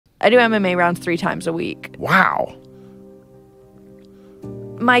I do MMA rounds 3 times a week. Wow.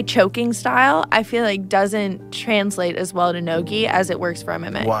 My choking style, I feel like, doesn't translate as well to no-gi as it works for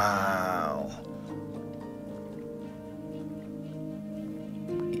MMA. Wow.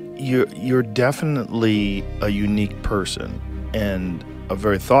 You're definitely a unique person and a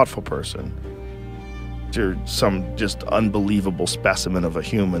very thoughtful person. You're some just unbelievable specimen of a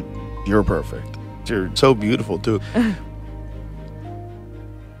human. You're perfect. You're so beautiful, too.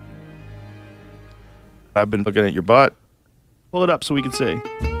 I've been looking at your butt. Pull it up so we can see.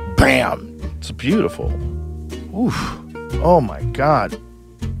 Bam! It's beautiful. Oof. Oh, my God.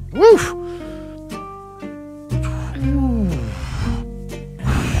 Woof!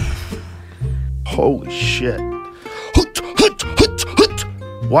 Holy shit.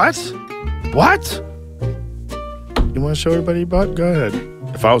 What? What? You want to show everybody your butt? Go ahead.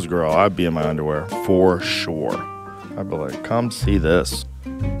 If I was a girl, I'd be in my underwear for sure. I'd be like, come see this.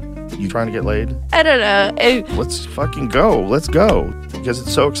 You trying to get laid? I don't know. Let's fucking go. Let's go. Because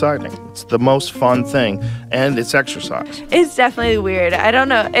it's so exciting. It's the most fun thing. And it's exercise. It's definitely weird. I don't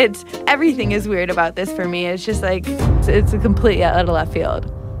know. Everything is weird about this for me. It's just like, it's a complete out of left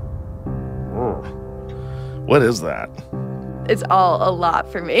field. What is that? It's all a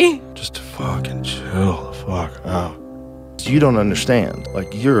lot for me. Just fucking chill the fuck out. You don't understand. Like,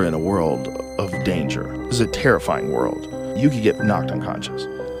 you're in a world of danger. This is a terrifying world. You could get knocked unconscious.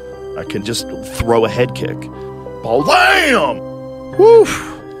 I could just throw a head kick. Bam! Woof!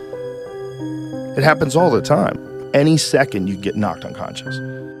 It happens all the time. Any second you get knocked unconscious.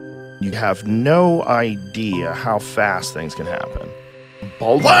 You have no idea how fast things can happen.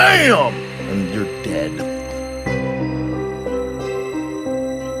 Bam! And you're